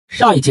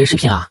上一节视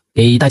频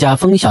给大家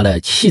分享了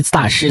弃子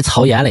大师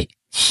曹岩磊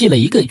弃了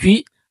一个车，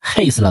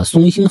害死了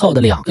孙昕昊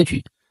的2个车，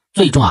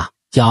最终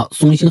将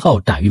孙昕昊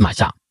斩于马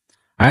下。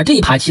而这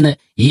一盘棋呢，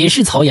也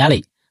是曹岩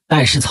磊，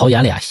但是曹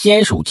岩磊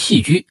先手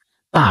弃车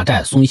大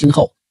战孙昕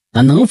昊，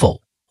那能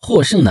否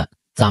获胜呢？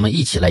咱们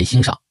一起来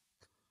欣赏。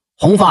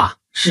红发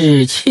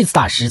是弃子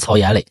大师曹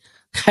岩磊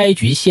开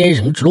局先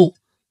人之路，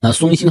那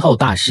孙昕昊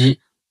大师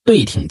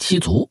对挺七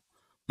卒，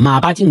马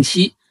八进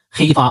七，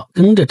黑发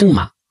跟着正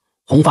马，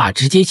红发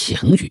直接起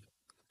横局，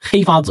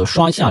黑发则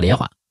双向连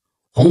环，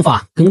红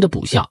发跟着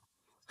补象，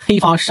黑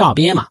发上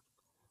边马，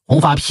红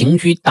发平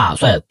车打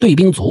算对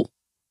兵卒，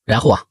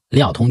然后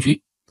亮通车，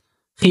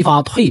黑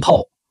发退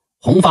炮，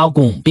红发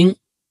拱兵，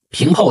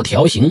平炮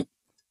调行，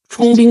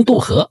冲兵渡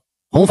河，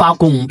红发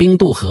拱兵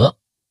渡河。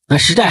那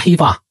实战黑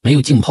发没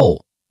有进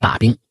炮打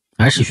兵，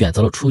而是选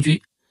择了出车。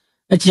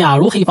那假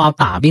如黑发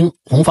打兵，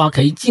红发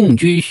可以进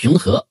车巡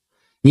河，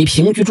你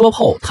平车捉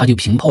炮，他就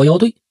平炮腰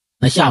对，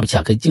那下步棋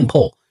可以进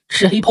炮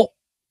吃黑炮。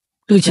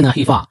这个棋呢，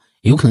黑发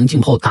有可能进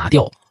炮打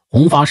掉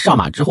红发上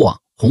马之后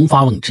红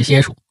发稳吃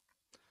先手。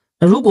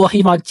那如果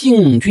黑发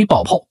进车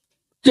保炮，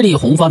这里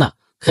红发呢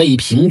可以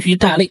平车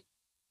站肋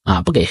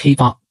不给黑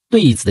发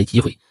对子的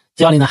机会，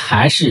将来呢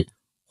还是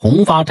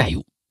红发占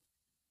优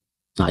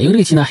因为这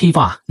个棋呢，黑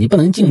发你不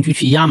能进车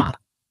去压马了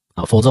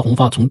否则红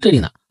发从这里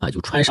呢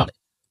就穿上来，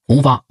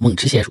红发稳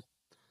吃先手。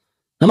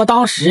那么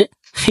当时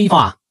黑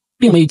发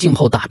并没有进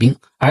炮打兵，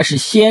而是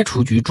先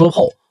出车捉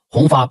炮，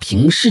红发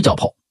平视角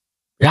炮，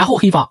然后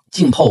黑发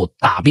进炮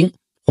打兵，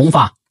红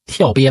发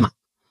跳边马。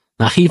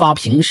那黑发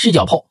平视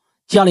角炮，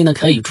将来呢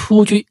可以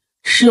出车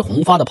吃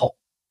红发的炮。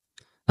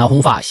那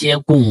红发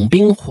先拱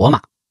兵活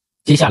马，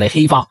接下来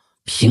黑发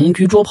平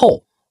车捉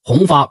炮，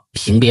红发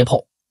平边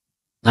炮。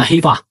那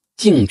黑发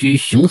进车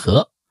巡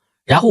河，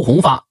然后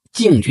红发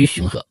进车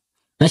巡河。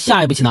那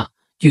下一步棋呢，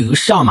就有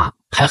上马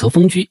排河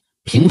封车，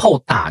平炮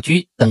打车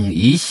等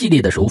一系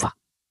列的手法。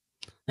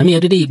那面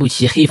对这一步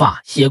棋，黑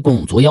发先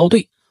拱左腰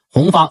对，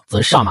红发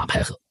则上马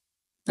排河。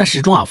那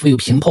始终附有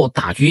平炮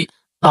打车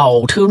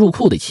倒车入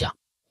库的棋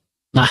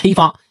那黑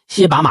发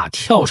先把马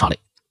跳上来。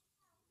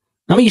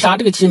那为啥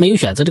这个棋没有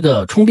选择这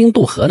个冲兵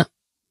渡河呢？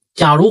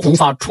假如红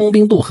发冲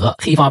兵渡河，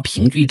黑发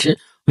平车一吃，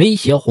威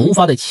胁红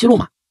发的七路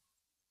马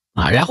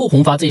然后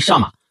红发再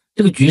上马，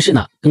这个局势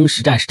呢跟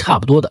实战是差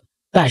不多的，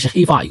但是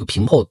黑发有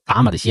平炮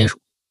打马的先手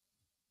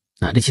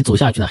这棋走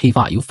下去呢，黑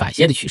发有反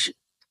先的趋势。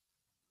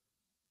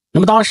那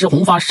么当时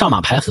红发上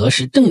马排河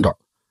是正着，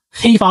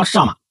黑发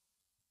上马，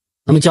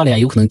那么将来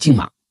有可能进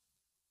马。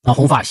那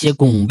红发先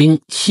拱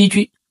兵七车，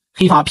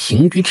黑发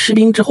平车吃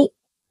兵之后，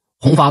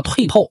红发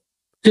退炮，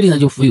这里呢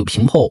就伏有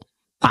平炮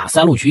打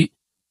3路车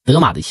得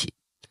马的棋，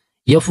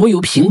也伏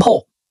有平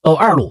炮到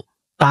2路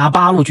打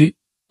8路车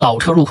倒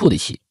车入库的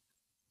棋。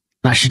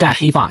那实战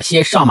黑发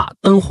先上马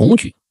登红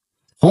车，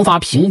红发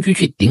平车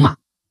去顶马，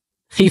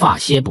黑发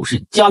先补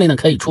士，将来呢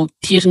可以出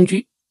贴身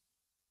车，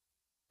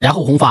然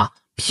后红发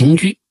平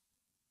车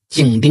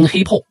紧盯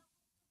黑炮。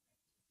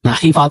那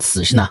黑发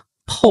此时呢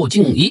炮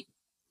进1，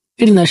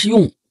这里呢是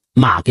用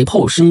马给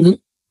炮生根，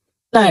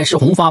但是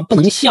红发不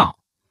能象，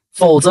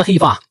否则黑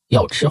发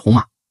要吃红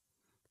马。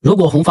如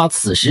果红发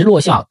此时落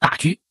象打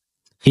车，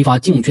黑发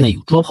进车呢有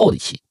捉炮的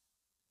棋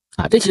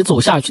这棋走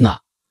下去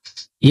呢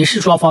也是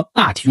双方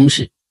大体均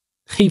势，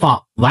黑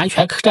发完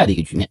全可战的一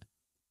个局面。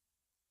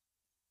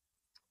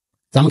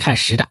咱们看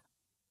实战，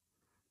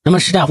那么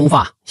实战红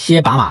发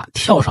先把马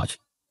跳上去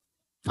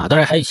当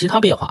然还有其他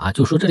变化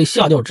就说这里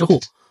象掉之后，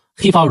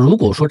黑发如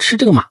果说吃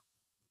这个马，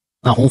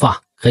那红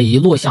发可以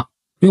落象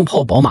用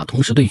炮保马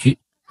同时对车，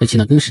这棋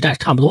呢跟实战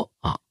差不多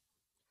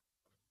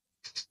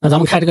那咱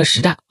们看这个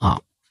实战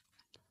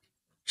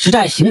实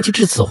战行棋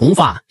至此，红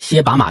发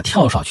先把马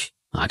跳上去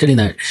这里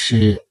呢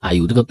是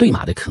有这个对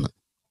马的可能。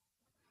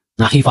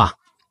那黑发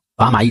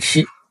把马一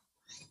吃，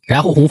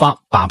然后红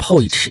发把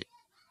炮一吃，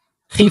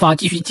黑发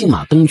继续进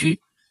马登车，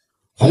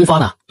红发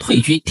呢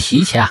退车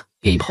提前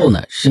给炮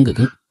呢生个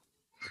根，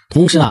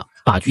同时呢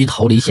把车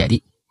逃离险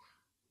地。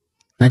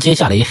那接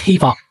下来黑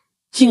发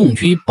进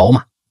车保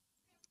马，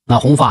那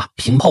红发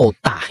平炮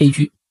打黑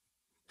车，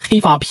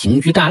黑发平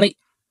车站肋，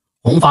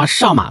红发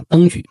上马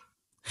登车，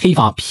黑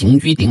发平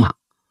车顶马，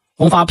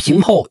红发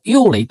平炮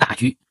又来打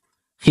车，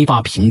黑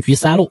发平车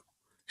3路，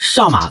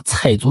上马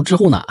踩足之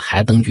后呢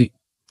还登车，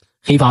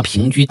黑发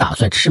平车打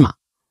算吃马，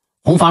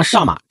红发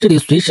上马，这里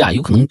随时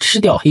有可能吃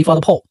掉黑发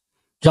的炮，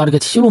让这个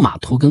7路马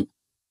脱根。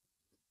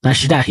那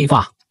实战黑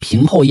发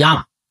平炮压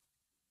马，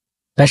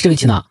但是这个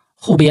棋呢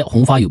后边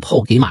红发有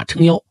炮给马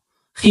撑腰，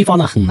黑发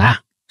呢很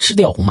难吃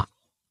掉红马。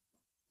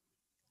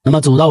那么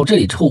走到这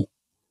里之后，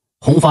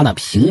红发呢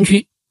平车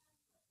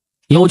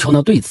要求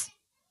呢对子，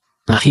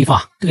那黑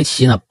发这个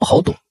棋呢不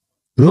好躲，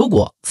如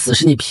果此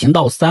时你平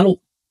到3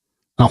路，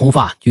那红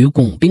发就有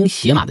拱兵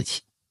斜马的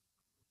棋，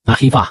那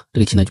黑发这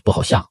个棋呢就不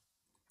好下。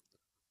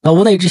那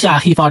无奈之下，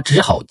黑发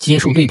只好接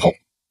受对炮，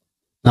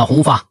那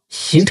红发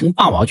形成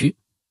霸王车。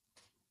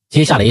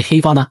接下来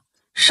黑发呢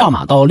上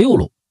马到6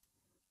路，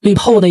对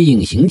炮的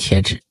隐形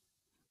牵制，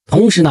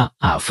同时呢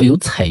伏有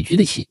踩车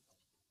的棋。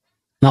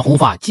那红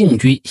发进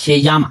车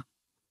先压马，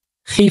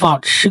黑发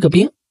吃个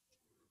兵，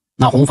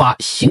那红发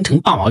形成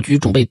霸王车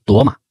准备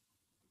夺马。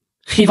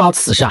黑发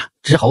此时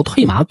只好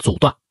退马阻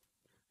断，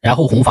然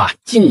后红发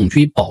进车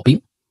保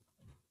兵。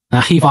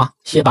那黑发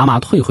先把马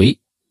退回，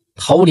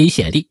逃离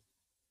险地，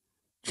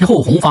之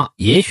后红发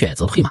也选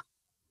择退马。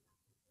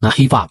那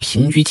黑发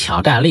平车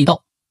抢占内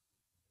道，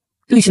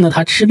这个棋呢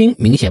他吃兵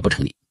明显不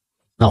成立。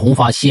那红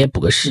发先补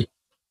个士，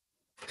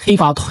黑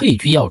发退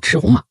车要吃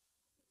红马，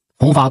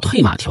红发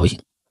退马调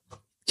行，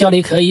教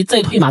练可以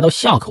再退马到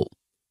下口，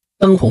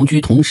奔红车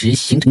同时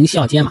形成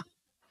下尖马，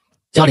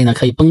教练呢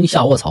可以奔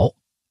下卧槽。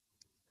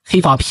黑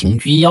发平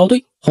车腰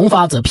对，红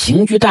发则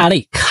平车站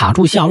内卡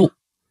住下路，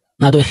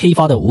那对黑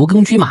发的无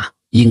根车马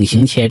隐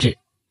形牵制。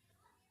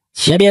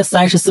前边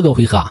34个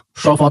回合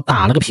双方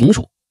打了个平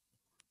手。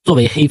作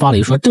为黑发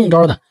来说，正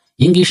招的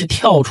应该是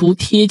跳出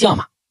贴将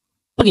马，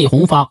不给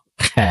红发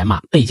开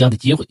马带将的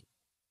机会。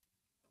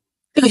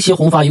这个棋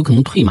红发有可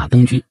能退马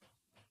登车，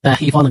但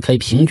黑发呢可以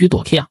平车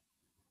躲开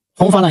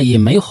红发呢也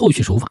没有后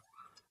续手法。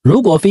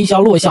如果飞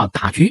象落象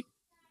打车，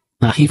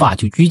那黑发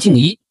就车进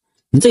一，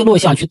你再落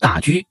象去打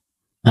车，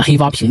那黑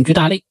发平车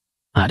站内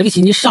这个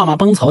棋你上马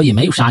奔曹也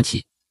没有杀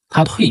棋，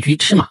他退车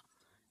吃马，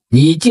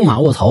你进马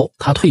卧槽，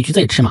他退车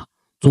再吃马。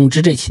总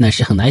之这棋呢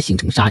是很难形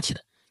成杀棋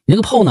的，你这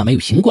个炮呢没有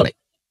行过来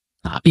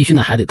必须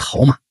呢还得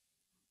逃马，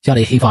家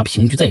里黑发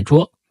平车再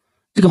捉，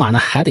这个马呢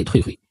还得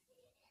退回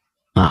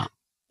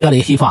家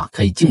里黑发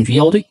可以进车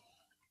腰对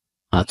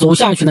走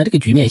下去呢，这个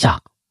局面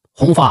下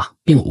红发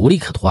并无利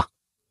可图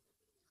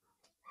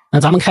那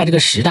咱们看这个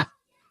实战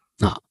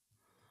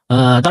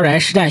当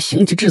然实战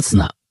行棋至此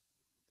呢，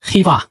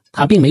黑发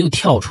他并没有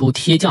跳出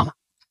贴将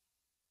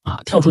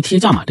马跳出贴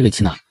将马这个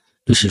棋呢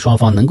就使双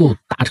方能够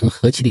达成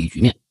和棋的一个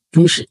局面。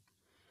中式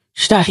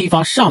实战黑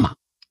发上马，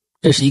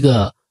这是一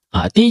个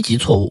低级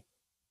错误，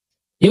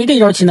因为这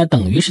招棋呢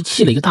等于是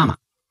弃了一个大马，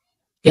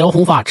给了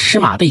红发吃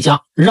马带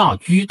将让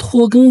车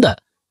脱根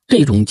的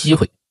这种机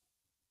会。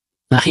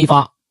那黑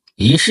发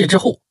一试之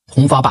后，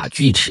红发把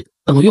车一吃，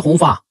等于红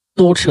发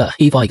多吃了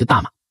黑发一个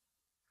大马。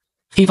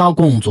黑发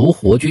拱卒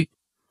活车，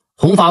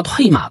红发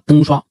退马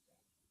登双，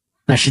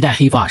那实战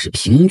黑发是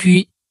平车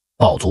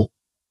保卒。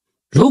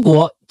如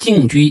果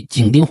进车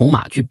紧盯红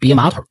马去别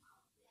马腿，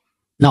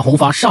那红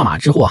发上马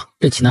之后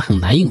这棋呢很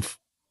难应付。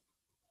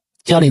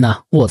家里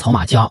呢卧槽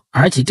马将，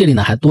而且这里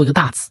呢还多一个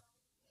大字，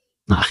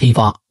那黑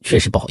发确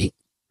实不好应。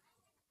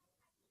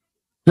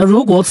那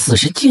如果此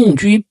时进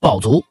车保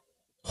卒，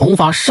红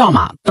发上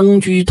马登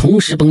车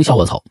同时奔下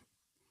卧槽，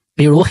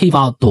比如黑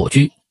发躲车，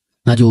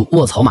那就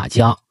卧槽马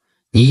将，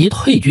你一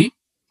退车，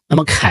那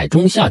么凯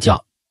中下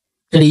将，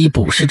这里一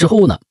补士之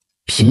后呢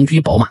平车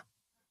保马。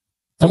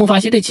咱们发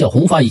现这棋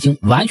红发已经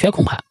完全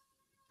控盘，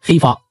黑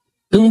发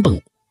根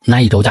本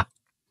难以招架。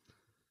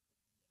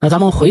那咱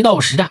们回到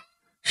实战，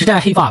实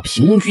战黑发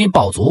平车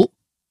保卒，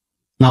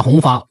那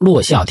红发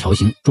落下调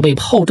行，准备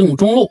炮正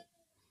中路，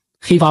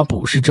黑发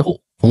补士之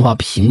后，红发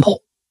平炮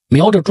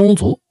瞄着中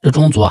卒，这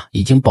中卒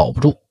已经保不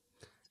住，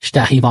实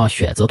战黑发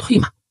选择退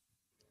马，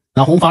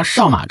那红发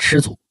上马吃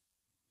卒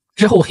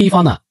之后，黑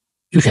发呢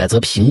就选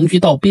择平车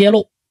到边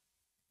路。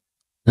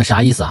那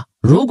啥意思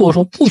如果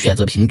说不选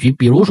择平车，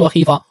比如说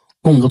黑发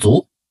拱个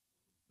卒，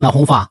那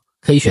红发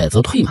可以选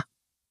择退马。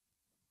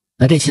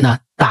那这棋呢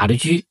打着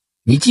车，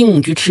你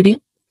进车吃兵，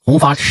红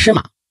发吃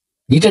马，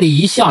你这里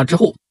一下之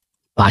后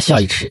把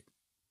下一吃，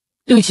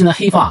这个棋呢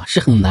黑发是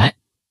很难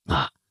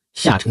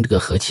下成这个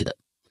和棋的。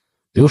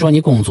比如说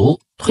你拱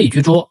卒退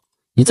车捉，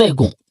你再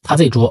拱他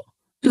再捉，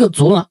这个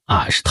卒呢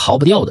是逃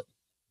不掉的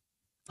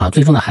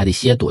最终呢还得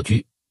先躲车。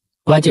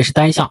关键是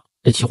单下，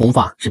这棋红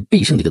发是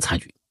必胜的一个残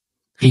局，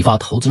黑发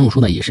投资认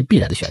输呢也是必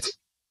然的选择。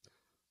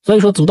所以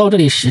说走到这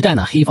里实战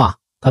呢，黑发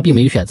他并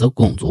没有选择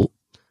拱卒，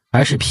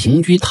而是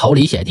平车逃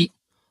离险地，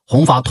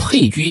红发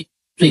退车，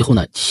最后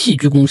呢弃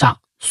车攻杀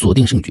锁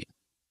定胜局。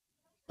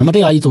那么这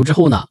样一走之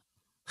后呢，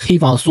黑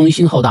方孙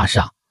昕昊大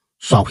师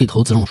爽快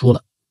投资认输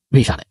了。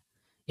为啥呢？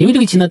因为这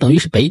个棋呢等于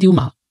是白丢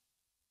马，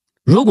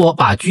如果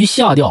把车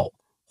下掉，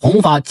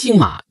红发进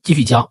马继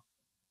续将，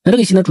那这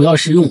个棋呢主要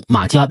是用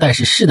马将，但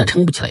是士呢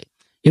撑不起来，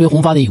因为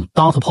红发呢有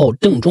当头炮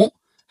正中，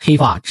黑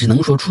发只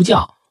能说出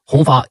将，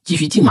红发继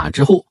续进马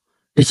之后，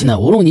这棋呢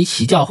无论你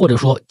起将或者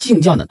说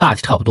进将的大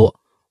体差不多，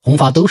红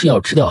发都是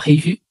要吃掉黑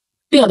车，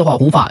这样的话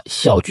红发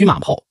小车马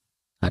炮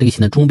这个棋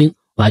呢中兵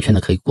完全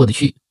的可以过得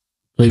去。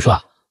所以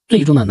说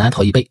最终呢难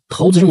逃一败，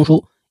投资认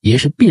输也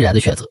是必然的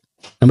选择。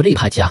那么这一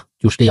盘棋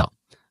就是这样，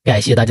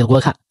感谢大家的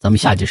观看，咱们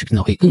下期视频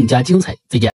呢会更加精彩，再见。